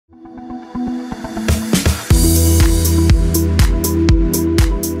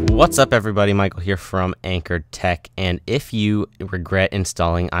What's up everybody, Michael here from Anchored Tech, and if you regret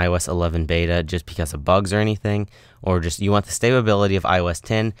installing iOS 11 beta just because of bugs or anything, or just you want the stability of iOS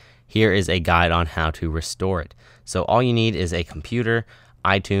 10, here is a guide on how to restore it. So all you need is a computer,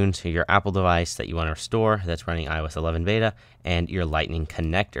 iTunes, your Apple device that you want to restore that's running iOS 11 beta, and your Lightning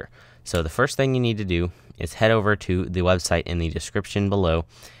connector. So the first thing you need to do is head over to the website in the description below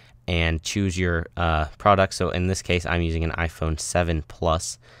and choose your product. So in this case, I'm using an iPhone 7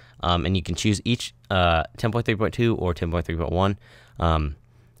 Plus. And you can choose each 10.3.2 or 10.3.1.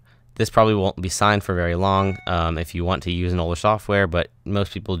 This probably won't be signed for very long if you want to use an older software, but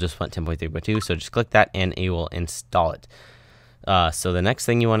most people just want 10.3.2, so just click that and it will install it. So the next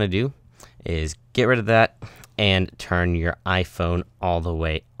thing you want to do is get rid of that and turn your iPhone all the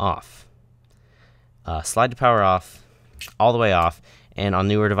way off. Slide the power off, all the way off. And on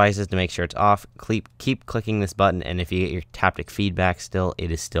newer devices, to make sure it's off, keep clicking this button, and if you get your taptic feedback still,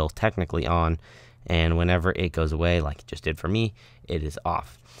 it is still technically on, and whenever it goes away, like it just did for me, it is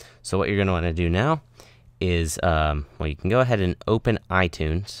off. So what you're going to want to do now is, well, you can go ahead and open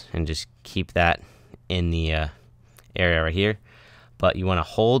iTunes, and just keep that in the area right here, but you want to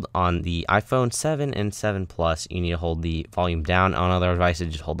hold on the iPhone 7 and 7 Plus, you need to hold the volume down. On other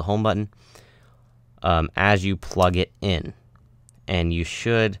devices, just hold the home button as you plug it in. And you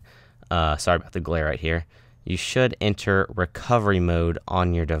should, sorry about the glare right here, you should enter recovery mode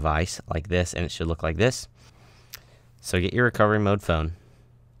on your device like this, and it should look like this. So get your recovery mode phone,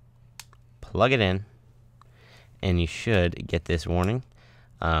 plug it in, and you should get this warning.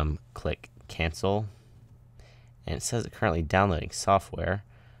 Click cancel, and it says it's currently downloading software.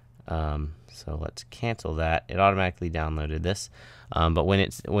 So let's cancel that. It automatically downloaded this, but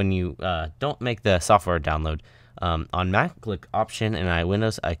when you don't make the software download, on Mac, click Option, and on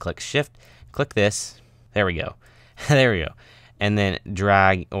Windows, I click Shift, click this, there we go, there we go, and then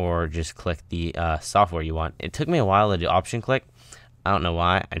drag or just click the software you want. It took me a while to do Option click, I don't know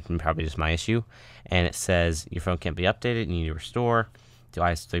why, it's probably just my issue, and it says your phone can't be updated, you need to restore to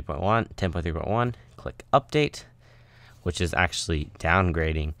iOS 3.1, 10.3.1, click Update, which is actually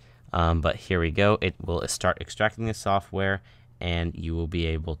downgrading, but here we go, it will start extracting the software, and you will be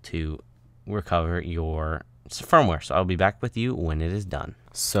able to recover your firmware. So I'll be back with you when it is done.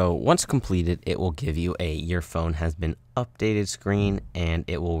 So once completed, it will give you a your phone has been updated screen, and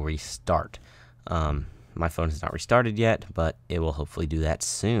it will restart. My phone is not restarted yet, but it will hopefully do that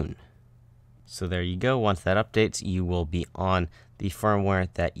soon. So there you go. Once that updates, you will be on the firmware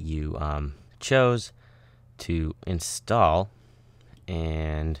that you chose to install,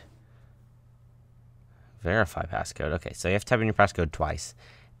 and verify passcode. Okay, so you have to type in your passcode twice.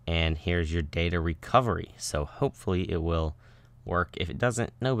 And here's your data recovery. So hopefully it will work. If it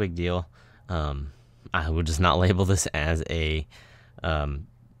doesn't, no big deal. I will just not label this as a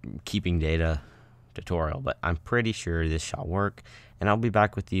keeping data tutorial, but I'm pretty sure this shall work. And I'll be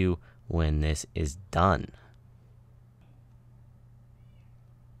back with you when this is done.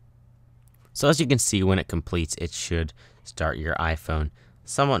 So as you can see, when it completes, it should start your iPhone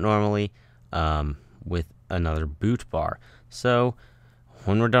somewhat normally with another boot bar. So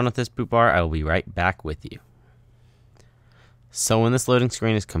when we're done with this boot bar, I will be right back with you. So when this loading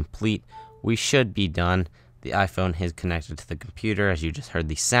screen is complete, we should be done. The iPhone is connected to the computer, as you just heard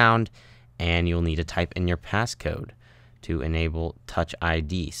the sound, and you'll need to type in your passcode to enable Touch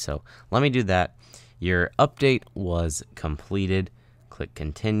ID. So let me do that. Your update was completed. Click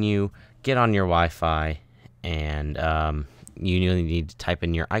continue, get on your Wi-Fi, and you really need to type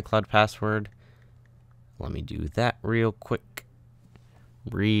in your iCloud password. Let me do that real quick.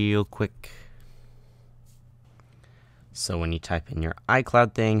 So when you type in your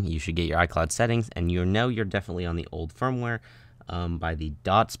iCloud thing, you should get your iCloud settings, and you know you're definitely on the old firmware by the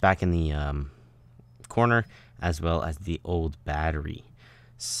dots back in the corner, as well as the old battery.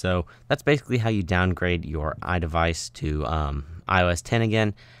 So that's basically how you downgrade your iDevice to iOS 10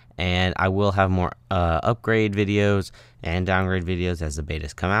 again, and I will have more upgrade videos and downgrade videos as the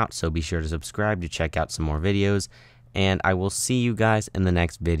betas come out, so be sure to subscribe to check out some more videos, and I will see you guys in the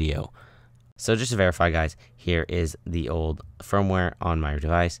next video. So just to verify, guys, here is the old firmware on my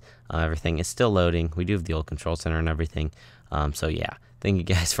device. Everything is still loading. We do have the old control center and everything. So yeah, thank you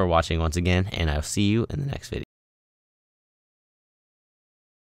guys for watching once again, and I'll see you in the next video.